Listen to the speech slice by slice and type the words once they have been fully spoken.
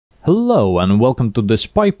Hello and welcome to this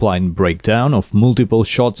pipeline breakdown of multiple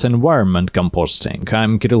shots environment compositing.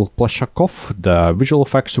 I'm Kirill Pleshakov, the visual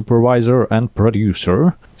effects supervisor and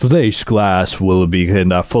producer. Today's class will be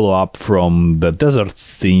a follow-up from the desert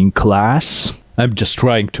scene class. I'm just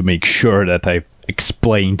trying to make sure that I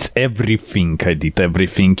explained everything. I did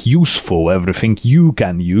everything useful, everything you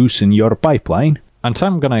can use in your pipeline. And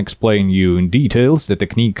I'm gonna explain you in details the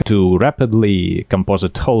technique to rapidly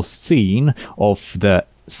composite whole scene of the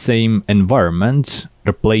same environment,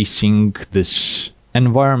 replacing this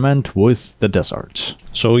environment with the desert.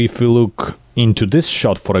 So if we look into this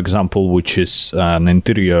shot, for example, which is an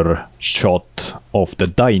interior shot of the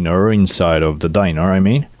diner, inside of the diner, I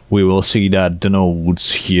mean, we will see that the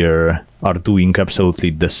nodes here are doing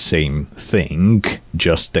absolutely the same thing,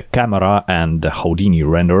 just the camera and the Houdini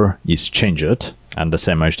render is changed. And the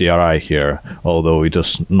same HDRI here, although it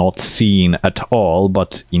is not seen at all,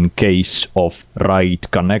 but in case of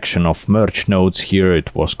right connection of merge nodes here,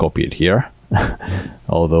 it was copied here.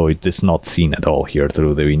 Although it is not seen at all here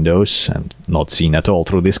through the windows, and not seen at all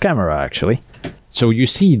through this camera actually. So you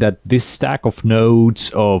see that this stack of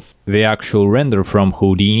nodes of the actual render from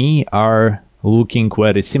Houdini are looking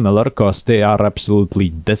very similar, because they are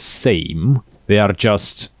absolutely the same. They are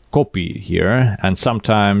just copy here, and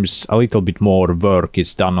sometimes a little bit more work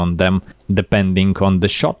is done on them depending on the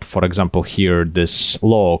shot. For example, here this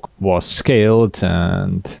log was scaled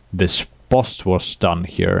and this post was done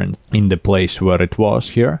here in the place where it was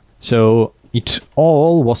here. So it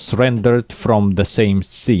all was rendered from the same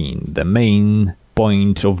scene. The main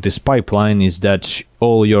point of this pipeline is that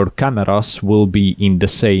all your cameras will be in the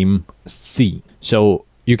same scene. So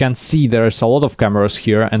you can see there's a lot of cameras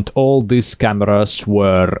here, and all these cameras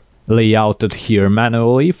were layouted here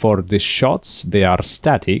manually for these shots. They are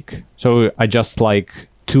static. So I just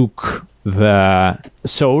took the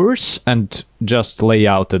source and just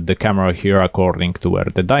layouted the camera here according to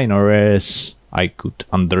where the diner is. I could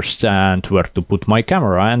understand where to put my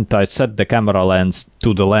camera, and I set the camera lens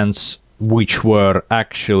to the lens which were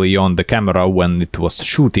actually on the camera when it was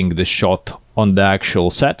shooting the shot on the actual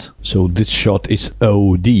set. So this shot is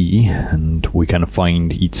OD, and we can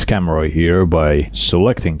find its camera here by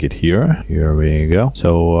selecting it here. Here we go.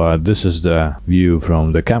 So this is the view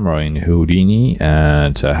from the camera in Houdini,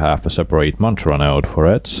 and I have a separate mantra node for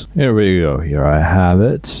it. Here we go. Here I have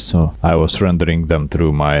it. So I was rendering them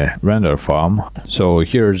through my render farm. So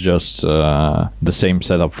here's just the same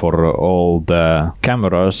setup for all the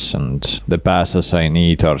cameras, and the passes I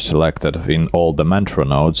need are selected in all the mantra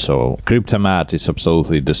nodes. So Cryptomat is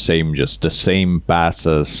absolutely the same, just the same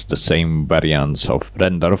passes, the same variants of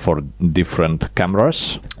render for different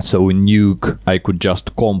cameras. So in Nuke, I could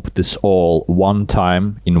just comp this all one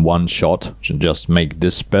time in one shot, just make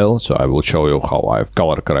this spell. So I will show you how I've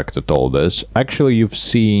color corrected all this. Actually, you've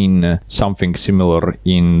seen something similar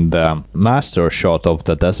in the master shot of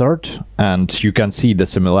the desert, and you can see the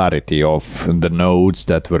similarity of the nodes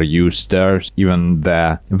that were used there. Even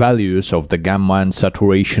the values of the gamma and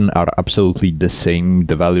saturation are absolutely the same.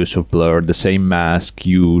 The values of blur, the same mask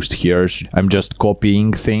used here. I'm just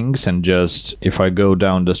copying things, and just if I go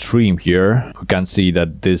down the stream here, you can see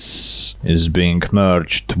that this is being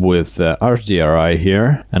merged with the HDRI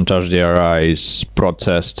here, and HDRI is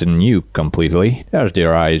processed in Nuke completely. The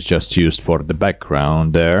HDRI is just used for the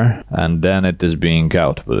background there, and then it is being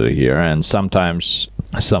outputted here, and sometimes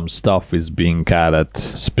some stuff is being added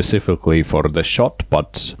specifically for the shot,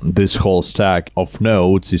 but this whole stack of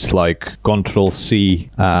nodes is like Ctrl-C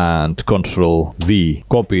and Ctrl-V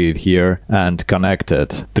copied here and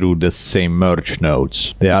connected through the same merge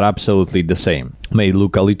nodes. They are absolutely the same. May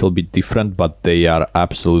look a little bit different, but they are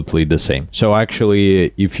absolutely the same. So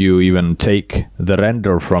actually, if you even take the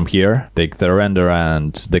render from here, take the render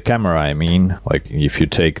and the camera, I mean, like if you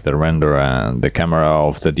take the render and the camera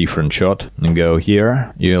of the different shot and go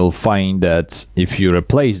here, you'll find that if you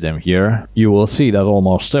replace them here, you will see that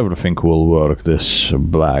almost everything will work. This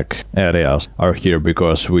black areas are here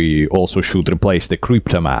because we also should replace the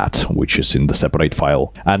Cryptomat, which is in the separate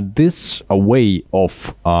file. And this a way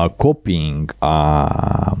of copying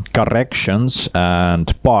corrections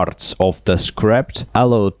and parts of the script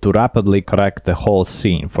allowed to rapidly correct the whole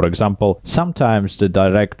scene. For example, sometimes the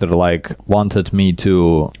director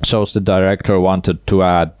wanted to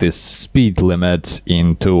add this speed limit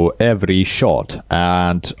into every shot,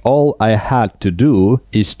 and all I had to do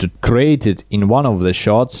is to create it in one of the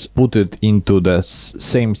shots, put it into the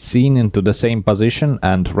same scene, into the same position,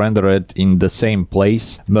 and render it in the same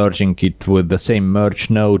place, merging it with the same merge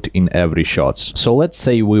node in every shot. nodes. So let's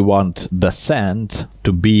say we want the sand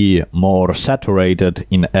to be more saturated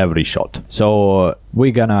in every shot. So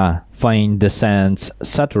we're gonna find the sand's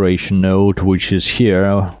saturation node, which is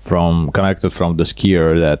here, connected from the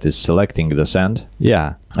skier that is selecting the sand.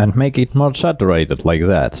 Yeah, and make it more saturated like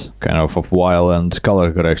that. Kind of a violent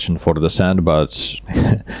color correction for the sand, but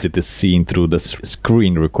it is seen through the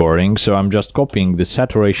screen recording. So I'm just copying the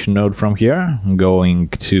saturation node from here, going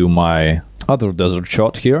to my other desert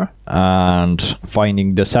shot here and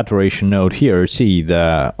finding the saturation node here. See,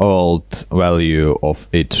 the old value of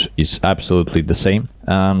it is absolutely the same,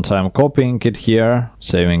 and I'm copying it here,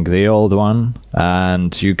 saving the old one,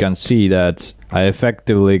 and you can see that I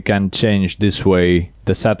effectively can change this way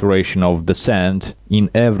the saturation of the sand in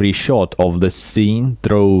every shot of the scene,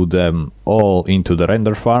 throw them all into the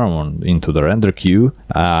render farm, into the render queue,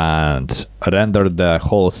 and render the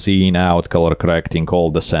whole scene out, color correcting all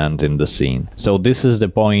the sand in the scene. So this is the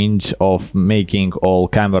point of making all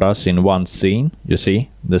cameras in one scene. You see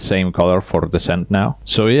the same color for the sand now.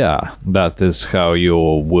 So yeah, that is how you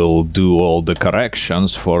will do all the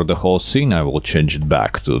corrections for the whole scene. I will change it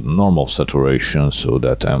back to normal saturation so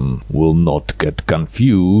that I will not get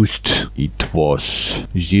confused. It was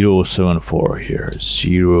 0.74 here,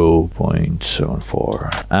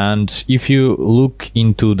 0.74. And if you look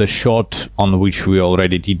into the shot on which we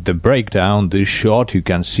already did the breakdown, this shot, you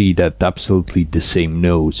can see that absolutely the same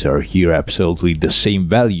nodes are here, absolutely the same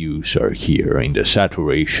values are here in the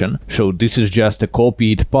saturation. So this is just a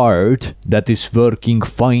copied part that is working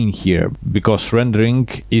fine here, because rendering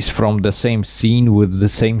is from the same scene with the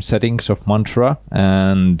same settings of mantra,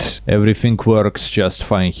 and everything works just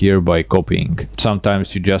fine here by copying.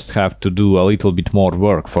 Sometimes you just have to do a little bit more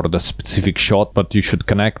work for the specific shot, but you should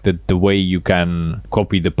connect it the way you can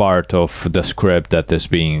copy the part of the script that is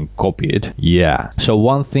being copied. Yeah. So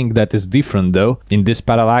one thing that is different though, in this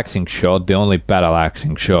parallaxing shot, the only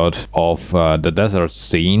parallaxing shot of the desert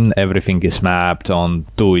scene, everything is mapped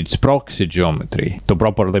onto its proxy geometry to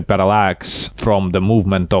properly parallax from the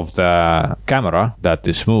movement of the camera that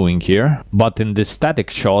is moving here. But in this static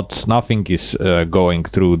shot, nothing is going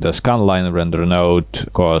through the scanline render node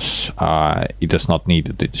because it is not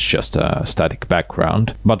needed. It's just a static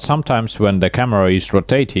background. But sometimes when the camera is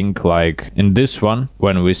rotating, like in this one,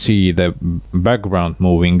 when we see the background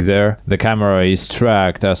moving there, the camera is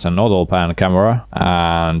tracked as a nodal pan camera,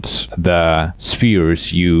 and the sphere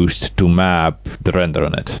is used to map the render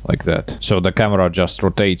on it, like that. So the camera just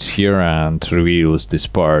rotates here and reveals this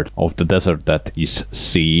part of the desert that is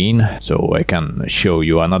seen. So I can show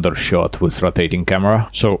you another shot with rotating camera.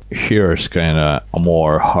 So here's kind of a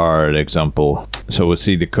more hard example. So we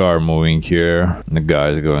see the car moving here, the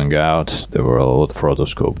guys going out, there were a lot of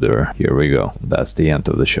rotoscope there. Here we go, that's the end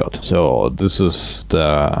of the shot. So this is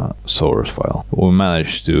the source file. We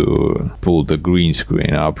managed to pull the green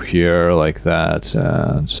screen up here like that,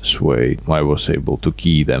 and this way I was able to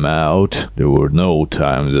key them out. There were no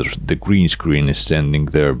time that the green screen is standing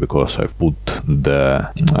there because I've put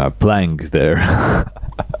the plank there.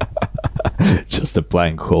 Just a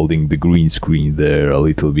plank holding the green screen there, a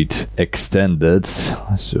little bit extended,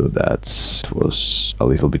 so that was a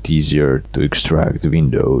little bit easier to extract the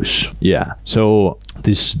windows. Yeah, so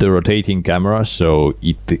this is the rotating camera, so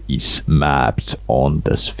it is mapped on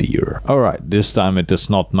the sphere. Alright, this time it is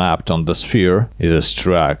not mapped on the sphere, it is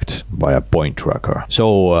tracked by a point tracker.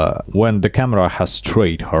 So when the camera has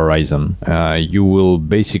straight horizon, you will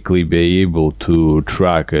basically be able to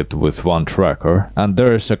track it with one tracker. And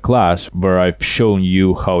there is a class where I've shown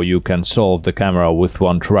you how you can solve the camera with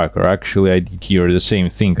one tracker. Actually, I did here the same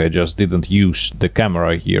thing, I just didn't use the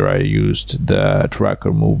camera here, I used the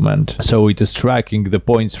tracker movement. So it is tracking the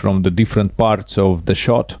points from the different parts of the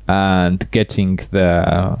shot and getting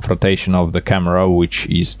the rotation of the camera, which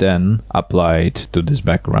is then applied to this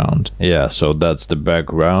background. Yeah, so that's the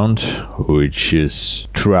background, which is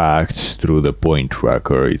tracked through the point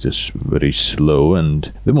tracker. It is very slow,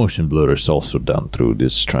 and the motion blur is also done through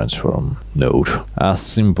this transform node. As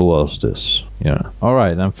simple as this. Yeah.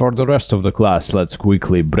 Alright, and for the rest of the class, let's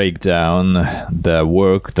quickly break down the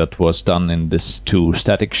work that was done in these two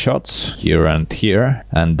static shots, here and here,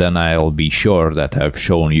 and then I'll be sure that I've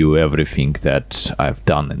shown you everything that I've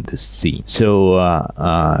done in this scene. So,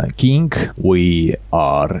 keying, we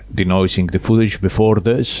are denoising the footage before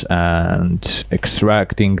this and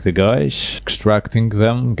extracting the guys, extracting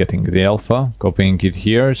them, getting the alpha, copying it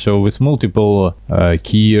here. So with multiple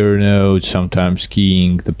keyer nodes, sometimes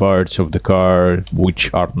keying the parts of the car car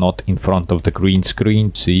which are not in front of the green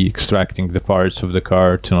screen. See, extracting the parts of the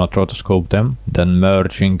car to not rotoscope them, then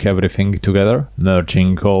merging everything together,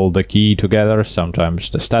 merging all the key together.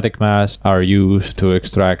 Sometimes the static masks are used to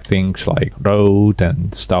extract things like road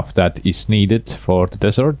and stuff that is needed for the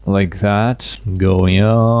desert, like that. Going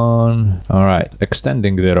on. Alright,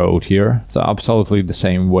 extending the road here. So absolutely the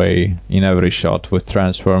same way in every shot with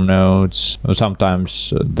transform nodes.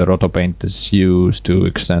 Sometimes the rotopaint is used to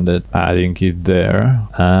extend it, adding it there.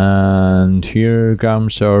 And here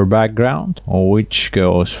comes our background, which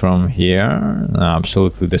goes from here.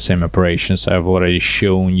 Absolutely the same operations I've already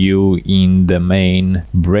shown you in the main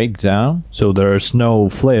breakdown. So there's no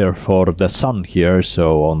flare for the sun here,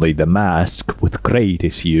 so only the mask with grade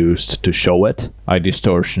is used to show it. Eye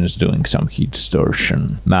distortion is doing some heat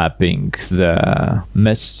distortion, mapping the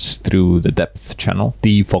mists through the depth channel.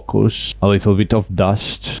 Defocus, a little bit of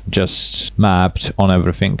dust just mapped on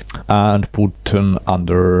everything and put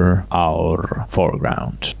under our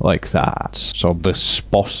foreground like that. So this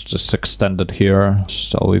post is extended here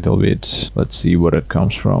just a little bit. Let's see where it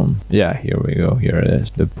comes from. Yeah, here we go. Here it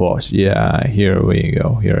is. The post. Yeah, here we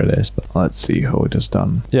go. Here it is. Let's see how it is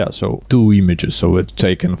done. Yeah, so two images of it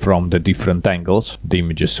taken from the different angles. The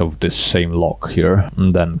images of this same lock here,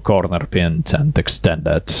 and then corner pinned and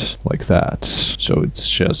extended like that. So it's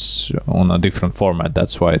just on a different format.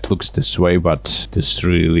 That's why it looks this way, but this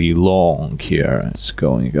really long here. It's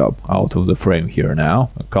going up out of the frame here now.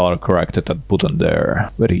 Color corrected and put on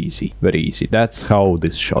there. Very easy, very easy. That's how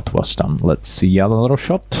this shot was done. Let's see another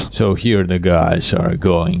shot. So here the guys are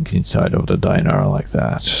going inside of the diner like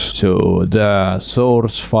that. So the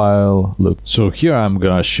source file, look. So here I'm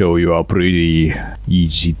gonna show you a pretty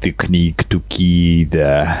easy technique to key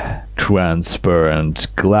the transparent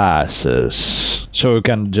glasses. So you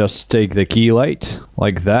can just take the key light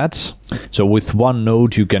like that. So with one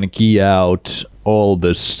node you can key out all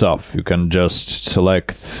this stuff. You can just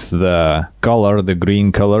select the color, the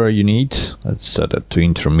green color you need. Let's set it to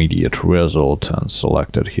intermediate result and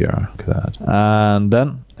select it here like that. And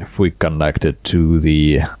then if we connect it to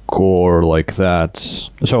the core like that.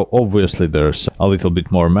 So obviously there's a little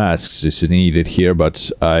bit more masks is needed here,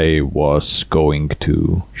 but I was going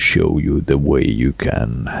to show you the way you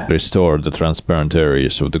can restore the transparent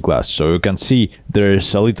areas of the glass. So you can see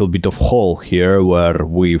there's a little bit of hole here where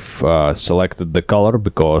we've selected the color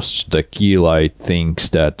because the key light thinks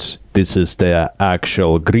that this is the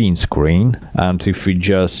actual green screen, and if we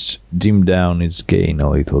just dim down its gain a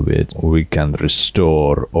little bit, we can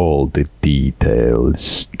restore all the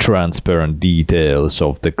details, transparent details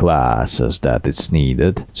of the glasses that it's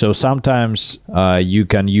needed. So sometimes you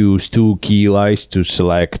can use two key lights to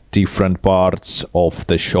select different parts of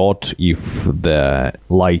the shot if the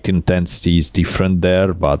light intensity is different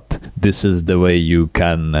there, but this is the way you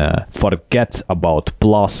can forget about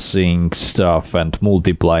plussing stuff and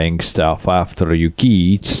multiplying stuff after you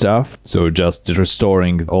keyed stuff. So just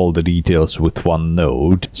restoring all the details with one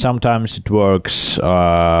node. Sometimes it works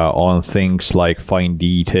on things like fine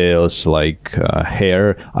details like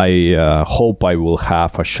hair. I hope I will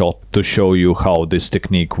have a shot to show you how this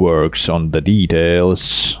technique works on the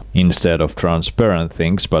details instead of transparent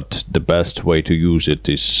things, but the best way to use it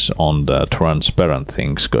is on the transparent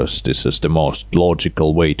things because this is the most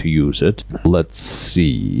logical way to use it. Let's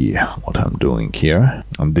see what I'm doing here.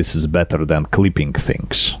 And this is better than clipping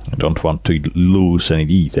things. I don't want to lose any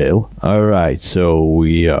detail. Alright, so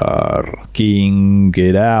we are keying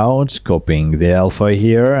it out, copying the alpha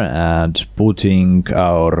here and putting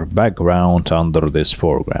our background under this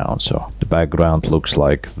foreground. So the background looks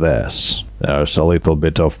like this. There's a little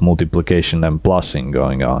bit of multiplication and plussing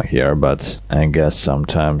going on here, but I guess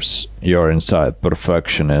sometimes your inside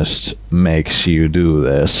perfectionist makes you do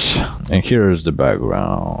this. And here's the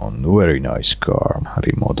background. Very nice car,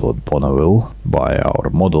 remodeled Bonneville by our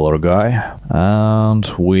modeler guy. And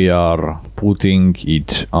we are putting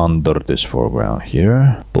it under this foreground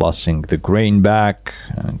here, plussing the grain back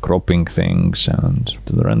and cropping things and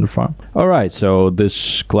to the render farm. Alright, so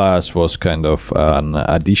this class was kind of an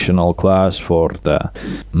additional class for the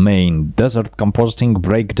main desert compositing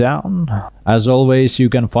breakdown. As always, you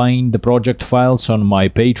can find the project files on my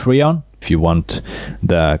Patreon. If you want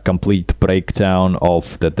the complete breakdown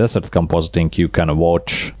of the desert compositing, you can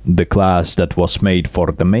watch the class that was made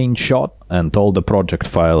for the main shot, and all the project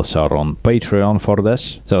files are on Patreon for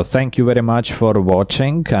this. So thank you very much for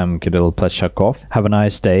watching. I'm Kirill Pleshakov. Have a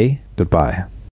nice day. Goodbye.